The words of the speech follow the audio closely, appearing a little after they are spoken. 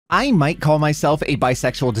I might call myself a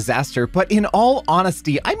bisexual disaster, but in all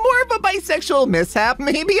honesty, I'm more of a bisexual mishap,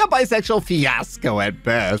 maybe a bisexual fiasco at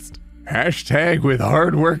best. Hashtag with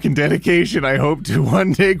hard work and dedication, I hope to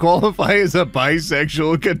one day qualify as a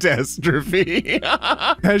bisexual catastrophe.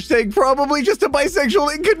 Hashtag probably just a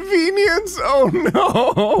bisexual inconvenience. Oh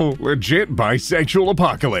no. Legit bisexual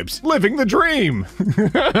apocalypse. Living the dream.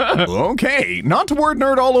 Okay, not to word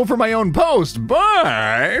nerd all over my own post,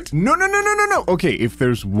 but... No. Okay, if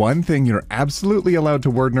there's one thing you're absolutely allowed to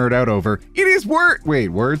word nerd out over, it is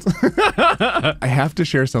words. I have to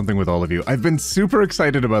share something with all of you. I've been super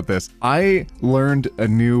excited about this. I learned a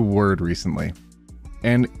new word recently,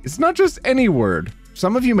 and it's not just any word.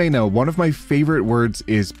 Some of you may know one of my favorite words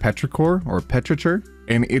is petrichor or petrichor,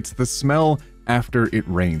 and it's the smell after it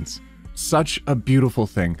rains. Such a beautiful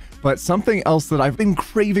thing. But something else that I've been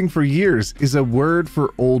craving for years is a word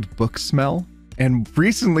for old book smell. And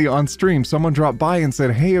recently on stream, someone dropped by and said,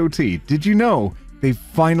 "Hey OT, did you know they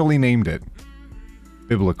finally named it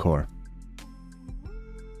Biblicor?"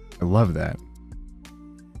 I love that.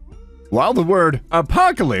 While the word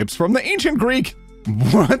apocalypse from the ancient Greek,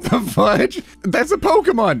 what the fudge? That's a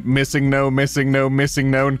Pokemon. Missing known.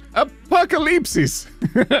 Apocalypsis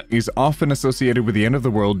is often associated with the end of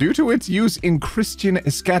the world due to its use in Christian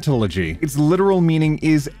eschatology. Its literal meaning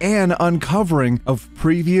is an uncovering of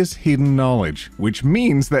previous hidden knowledge, which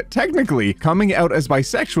means that technically coming out as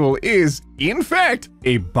bisexual is, in fact,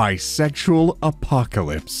 a bisexual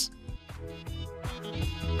apocalypse.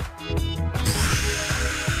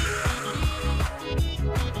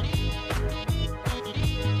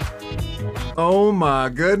 Oh my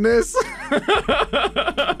goodness.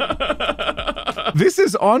 This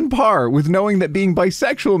is on par with knowing that being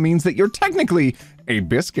bisexual means that you're technically a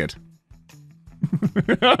biscuit.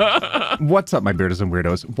 What's up, my Beardos and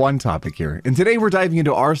Weirdos? OneTopic here, and today we're diving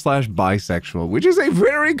into r/bisexual, which is a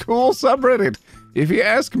very cool subreddit, if you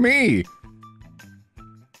ask me.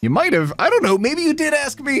 You might have, I don't know, maybe you did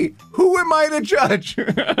ask me. Who am I to judge?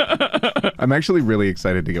 I'm actually really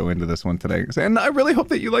excited to go into this one today, and I really hope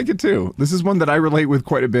that you like it too. This is one that I relate with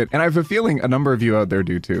quite a bit, and I have a feeling a number of you out there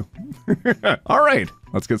do too. All right,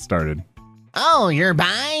 let's get started. Oh, you're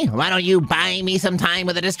bi? Why don't you buy me some time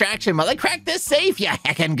with a distraction while I crack this safe, you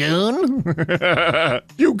heckin' goon?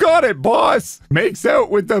 You got it, boss! Makes out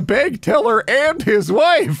with the bank teller and his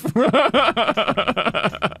wife!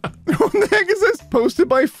 What the heck is this? Posted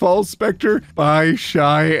by False Spectre, by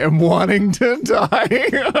Shy and Wanting to Die.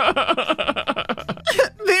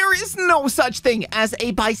 There is no such thing as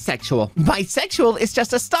a bisexual. Bisexual is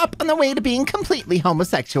just a stop on the way to being completely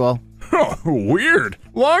homosexual. Oh, weird.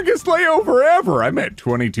 Longest layover ever. I meant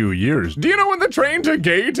 22 years. Do you know when the train to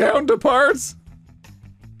Gay Town departs?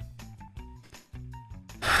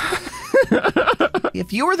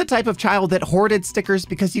 If you were the type of child that hoarded stickers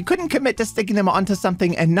because you couldn't commit to sticking them onto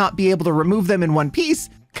something and not be able to remove them in one piece,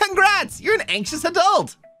 congrats, you're an anxious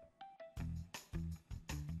adult.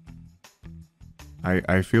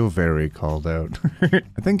 I feel very called out.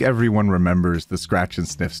 I think everyone remembers the scratch and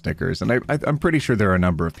sniff stickers, and I'm pretty sure they're a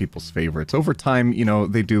number of people's favorites. Over time, you know,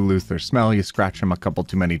 they do lose their smell. You scratch them a couple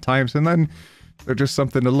too many times, and then they're just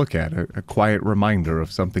something to look at, a quiet reminder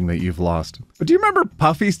of something that you've lost. But do you remember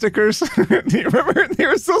puffy stickers? Do you remember? They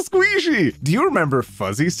were so squishy. Do you remember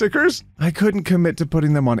fuzzy stickers? I couldn't commit to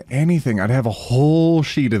putting them on anything. I'd have a whole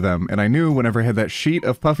sheet of them, and I knew whenever I had that sheet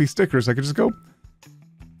of puffy stickers, I could just go,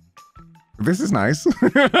 this is nice.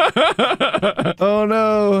 Oh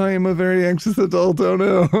no, I am a very anxious adult, oh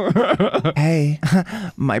no. Hey,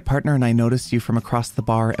 my partner and I noticed you from across the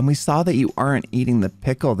bar, and we saw that you aren't eating the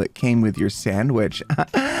pickle that came with your sandwich.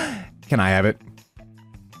 Can I have it?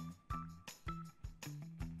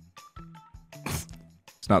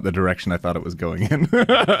 It's not the direction I thought it was going in. In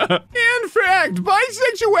fact,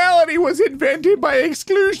 bisexuality was invented by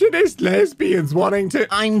exclusionist lesbians wanting to—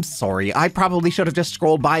 I'm sorry, I probably should have just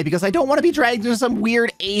scrolled by because I don't want to be dragged into some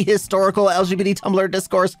weird ahistorical LGBT Tumblr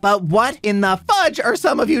discourse, but what in the fudge are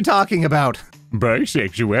some of you talking about?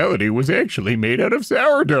 Bisexuality was actually made out of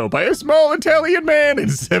sourdough by a small Italian man in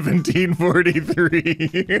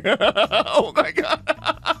 1743. Oh my god.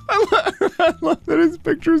 I love that his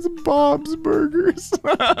picture is Bob's Burgers.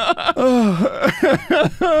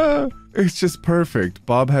 It's just perfect.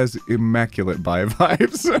 Bob has immaculate bi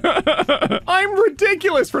vibes. I'm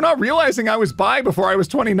ridiculous for not realizing I was bi before I was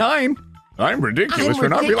 29. I'm ridiculous for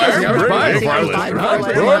not realizing I was bi before I was 29.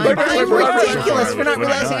 I'm ridiculous for not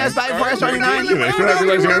realizing I was bi before I was 29. Ridiculous for not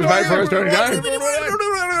realizing I was bi before I was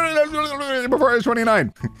 29. Before I was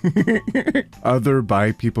 29. Other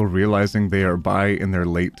bi people realizing they are bi in their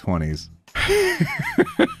late 20s.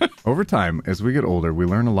 Over time, as we get older, we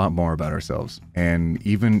learn a lot more about ourselves. And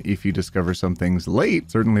even if you discover some things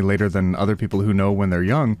late, certainly later than other people who know when they're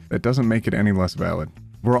young, that doesn't make it any less valid.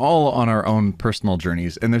 We're all on our own personal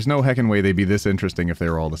journeys, and there's no heckin' way they'd be this interesting if they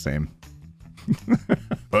were all the same.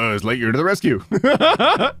 Buzz Lightyear to the rescue.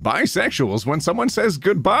 Bisexuals when someone says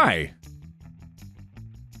goodbye.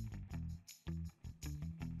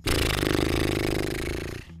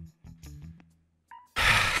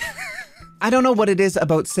 I don't know what it is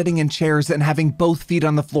about sitting in chairs and having both feet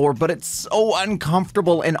on the floor, but it's so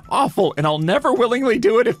uncomfortable and awful, and I'll never willingly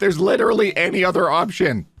do it if there's literally any other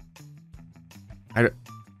option. I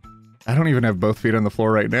don't even have both feet on the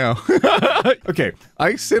floor right now. Okay,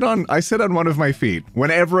 I sit on one of my feet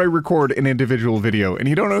whenever I record an individual video, and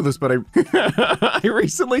you don't know this, but I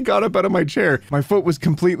recently got up out of my chair. My foot was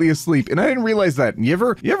completely asleep, and I didn't realize that. You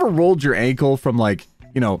ever rolled your ankle from, like,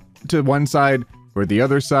 you know, to one side or the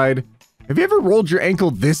other side? Have you ever rolled your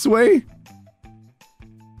ankle this way?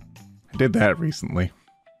 I did that recently.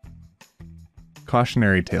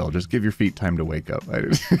 Cautionary tale, just give your feet time to wake up.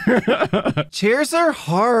 Chairs are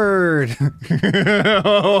hard.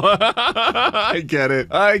 I get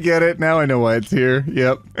it. Now I know why it's here.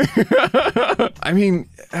 Yep. I mean,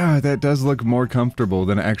 that does look more comfortable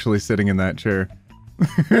than actually sitting in that chair.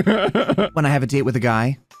 When I have a date with a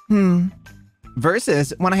guy.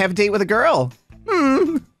 Versus when I have a date with a girl.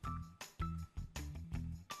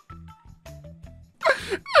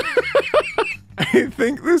 I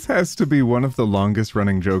think this has to be one of the longest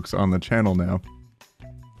running jokes on the channel now. I'm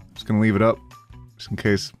just gonna leave it up, just in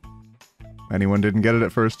case anyone didn't get it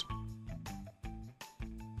at first.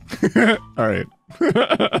 Alright.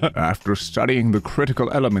 After studying the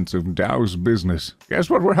critical elements of Dow's business, guess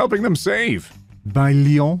what we're helping them save? By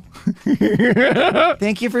Lyon.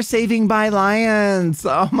 Thank you for saving by Lions.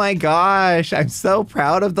 Oh my gosh, I'm so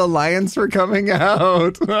proud of the Lions for coming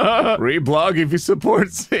out. Reblog if you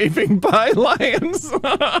support Saving by Lions.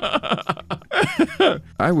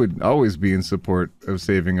 I would always be in support of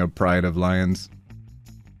saving a pride of lions.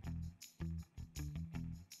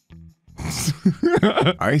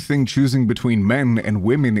 I think choosing between men and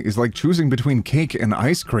women is like choosing between cake and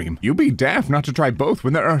ice cream. You'd be daft not to try both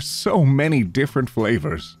when there are so many different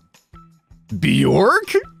flavors.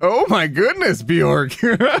 Bjork? Oh my goodness, Bjork.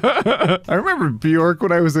 I remember Bjork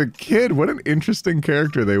when I was a kid. What an interesting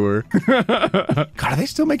character they were. God, are they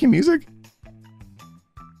still making music?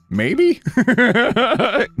 Maybe?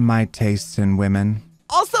 My taste in women.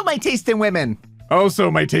 Also my taste in women.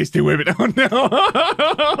 Also my tasty women. Oh no.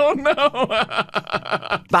 Oh no.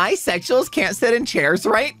 Bisexuals can't sit in chairs,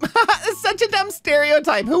 right? It's such a dumb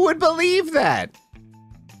stereotype. Who would believe that?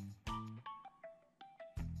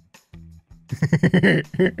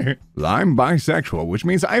 I'm bisexual, which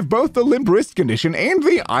means I have both the limp wrist condition and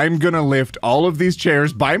the I'm gonna lift all of these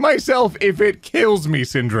chairs by myself if it kills me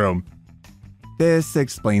syndrome. This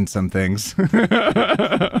explains some things. I'm not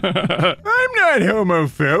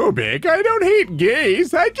homophobic. I don't hate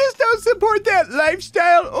gays. I just don't support that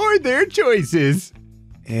lifestyle or their choices.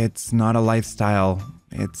 It's not a lifestyle.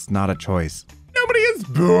 It's not a choice. Nobody is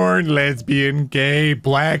born lesbian, gay,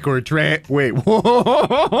 black, or trans. Wait, whoa,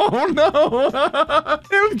 no.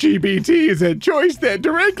 LGBT is a choice that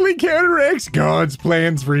directly counteracts God's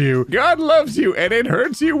plans for you. God loves you, and it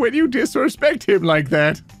hurts you when you disrespect him like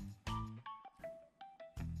that.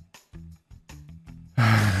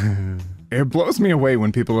 It blows me away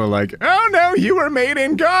when people are like, oh no, you were made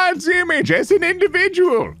in God's image as an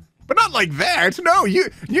individual. But not like that. No, you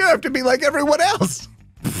have to be like everyone else.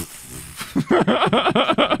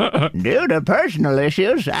 Due to personal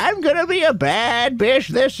issues, I'm gonna be a bad bitch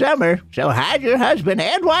this summer. So hide your husband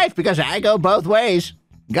and wife because I go both ways.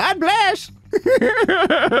 God bless.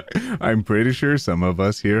 I'm pretty sure some of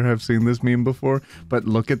us here have seen this meme before, but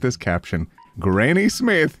look at this caption. Granny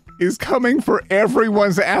Smith is coming for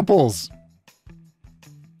everyone's apples.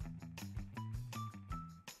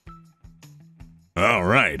 All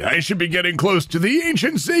right, I should be getting close to the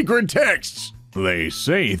ancient sacred texts. They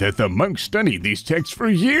say that the monks studied these texts for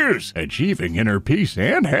years, achieving inner peace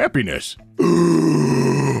and happiness.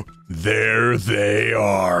 There they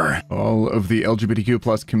are. All of the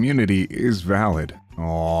LGBTQ+ community is valid.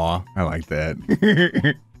 Aw, I like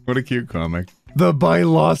that. What a cute comic. The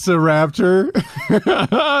Velociraptor.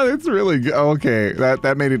 It's really good. Okay,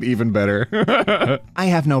 that made it even better. I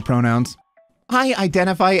have no pronouns. I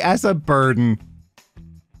identify as a burden.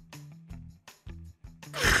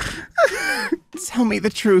 Tell me the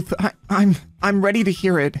truth. I'm ready to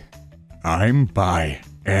hear it. I'm bi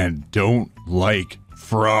and don't like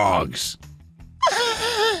frogs.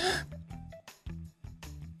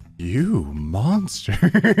 You monster.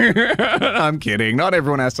 I'm kidding. Not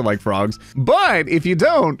everyone has to like frogs. But if you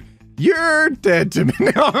don't, you're dead to me.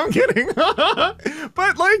 No, I'm kidding.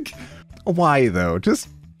 But like, why though? Just,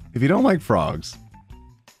 if you don't like frogs.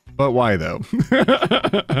 But why though?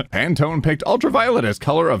 Pantone picked ultraviolet as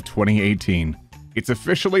color of 2018. It's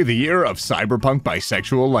officially the year of cyberpunk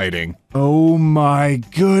bisexual lighting. Oh my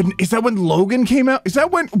goodness. Is that when Logan came out? Is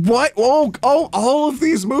that when, what? Oh, all of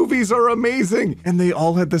these movies are amazing. And they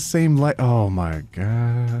all had the same light. Oh my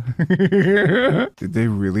God. Did they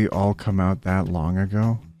really all come out that long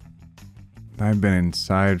ago? I've been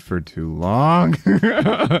inside for too long.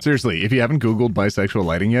 Seriously, if you haven't Googled bisexual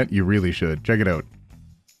lighting yet, you really should. Check it out.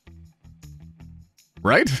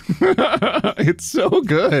 Right? It's so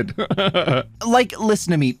good. Like, listen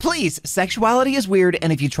to me, please. Sexuality is weird,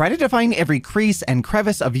 and if you try to define every crease and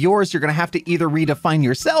crevice of yours, you're gonna have to either redefine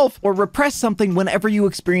yourself or repress something whenever you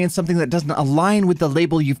experience something that doesn't align with the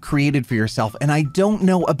label you've created for yourself. And I don't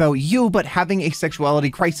know about you, but having a sexuality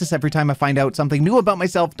crisis every time I find out something new about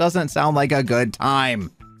myself doesn't sound like a good time.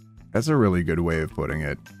 That's a really good way of putting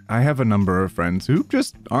it. I have a number of friends who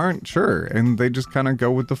just aren't sure, and they just kind of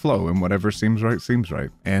go with the flow, and whatever seems right, seems right.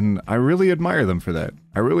 And I really admire them for that.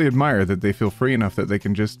 I really admire that they feel free enough that they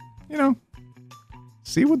can just, you know,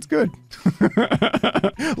 see what's good.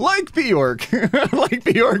 Like Bjork. Like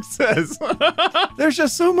Bjork says. There's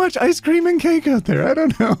just so much ice cream and cake out there, I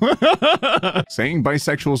don't know. Saying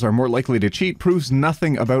bisexuals are more likely to cheat proves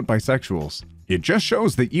nothing about bisexuals. It just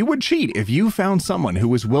shows that you would cheat if you found someone who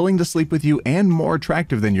was willing to sleep with you and more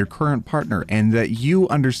attractive than your current partner, and that you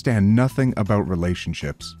understand nothing about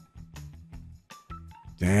relationships.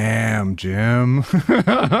 Damn, Jim.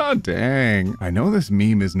 Dang. I know this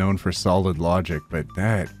meme is known for solid logic, but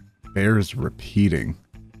that bears repeating.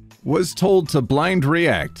 Was told to blind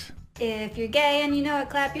react. If you're gay and you know it,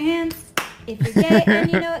 clap your hands. If you're gay and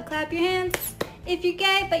you know it, clap your hands. If you're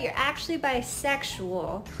gay, but you're actually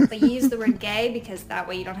bisexual, but you use the word gay because that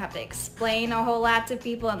way you don't have to explain a whole lot to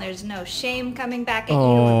people and there's no shame coming back at you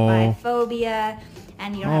with biphobia,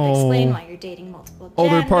 and you don't have to explain why you're dating multiple genders. Oh,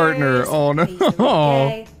 their partner. Oh, no. Use the word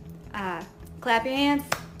gay. Clap your hands.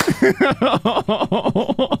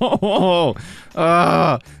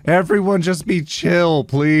 Everyone just be chill,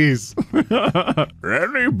 please.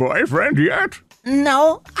 Any boyfriend yet?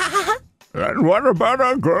 No. And what about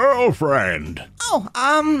a girlfriend?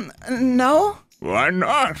 Oh, no. Why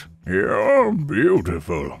not? You're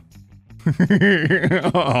beautiful.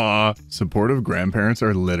 Supportive grandparents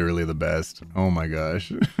are literally the best. Oh my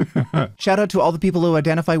gosh. Shout out to all the people who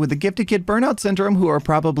identify with the gifted kid burnout syndrome, who are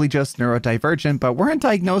probably just neurodivergent but weren't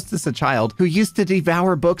diagnosed as a child, who used to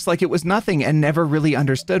devour books like it was nothing and never really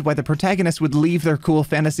understood why the protagonist would leave their cool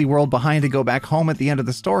fantasy world behind to go back home at the end of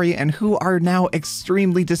the story, and who are now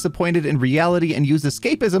extremely disappointed in reality and use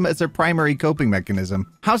escapism as their primary coping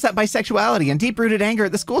mechanism. How's that bisexuality and deep-rooted anger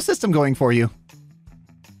at the school system going for you?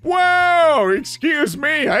 Whoa, excuse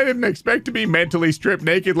me. I didn't expect to be mentally stripped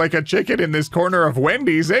naked like a chicken in this corner of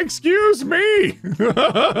Wendy's. Excuse me.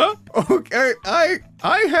 Okay, I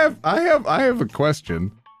have a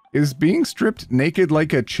question. Is being stripped naked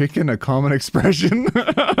like a chicken a common expression?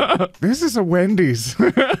 This is a Wendy's.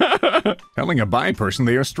 Telling a bi person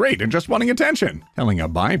they are straight and just wanting attention. Telling a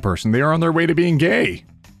bi person they are on their way to being gay.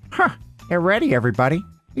 Huh. Get ready, everybody.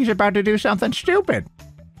 He's about to do something stupid.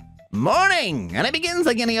 Morning! And it begins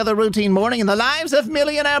like any other routine morning in the lives of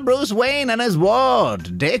millionaire Bruce Wayne and his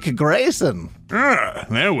ward, Dick Grayson.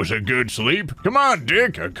 That was a good sleep. Come on,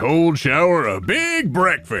 Dick. A cold shower, a big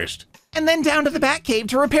breakfast. And then down to the Batcave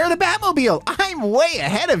to repair the Batmobile. I'm way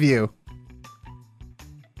ahead of you.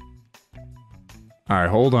 All right,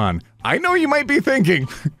 hold on. I know you might be thinking,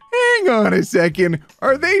 hang on a second,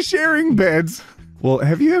 are they sharing beds? Well,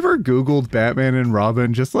 have you ever Googled Batman and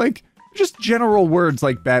Robin, just general words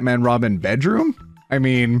like Batman Robin bedroom? I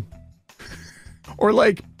mean, or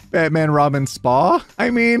like Batman Robin spa? I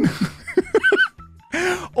mean,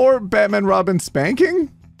 or Batman Robin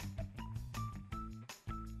spanking?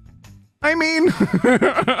 I mean,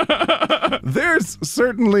 there's,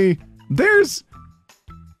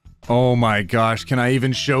 oh my gosh, can I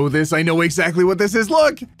even show this? I know exactly what this is,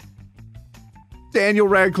 look! Daniel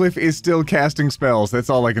Radcliffe is still casting spells, that's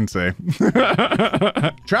all I can say.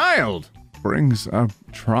 Child brings up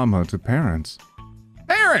trauma to parents.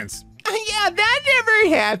 Parents! Yeah, that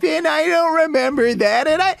never happened. I don't remember that.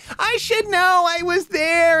 And I should know I was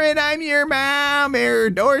there and I'm your mom or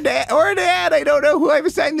dad. I don't know who I've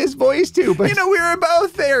assigned this voice to, but you know, we were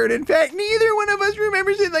both there. And in fact, neither one of us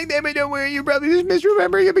remembers it like that, but don't worry, you're probably just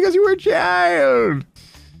misremembering it because you were a child.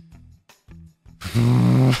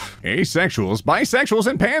 Asexuals, bisexuals,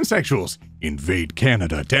 and pansexuals invade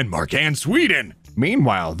Canada, Denmark, and Sweden.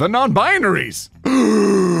 Meanwhile, the non-binaries,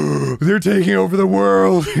 they're taking over the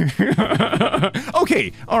world.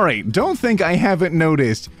 Okay, all right, don't think I haven't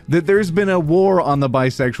noticed that there's been a war on the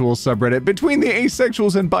bisexual subreddit between the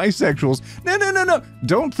asexuals and bisexuals. No.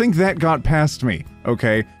 Don't think that got past me,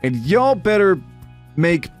 okay? And y'all better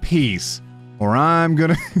make peace, or I'm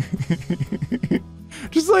gonna...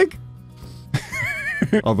 Just like...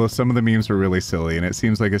 Although some of the memes were really silly, and it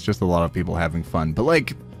seems like it's just a lot of people having fun, but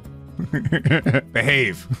like...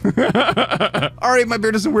 Behave. All right, my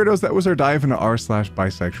Beardos and Weirdos, that was our dive into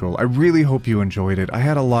r/bisexual. I really hope you enjoyed it. I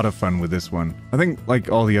had a lot of fun with this one. I think,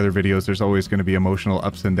 like all the other videos, there's always going to be emotional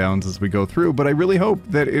ups and downs as we go through, but I really hope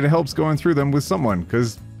that it helps going through them with someone,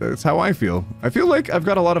 because that's how I feel. I feel like I've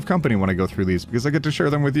got a lot of company when I go through these, because I get to share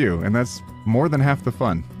them with you, and that's more than half the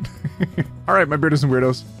fun. All right, my Beardos and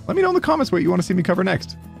Weirdos, let me know in the comments what you want to see me cover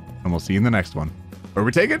next, and we'll see you in the next one, where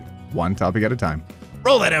we take it one topic at a time.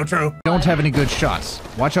 Roll that outro. Don't have any good shots.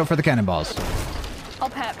 Watch out for the cannonballs. I'll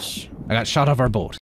patch. I got shot off our boat.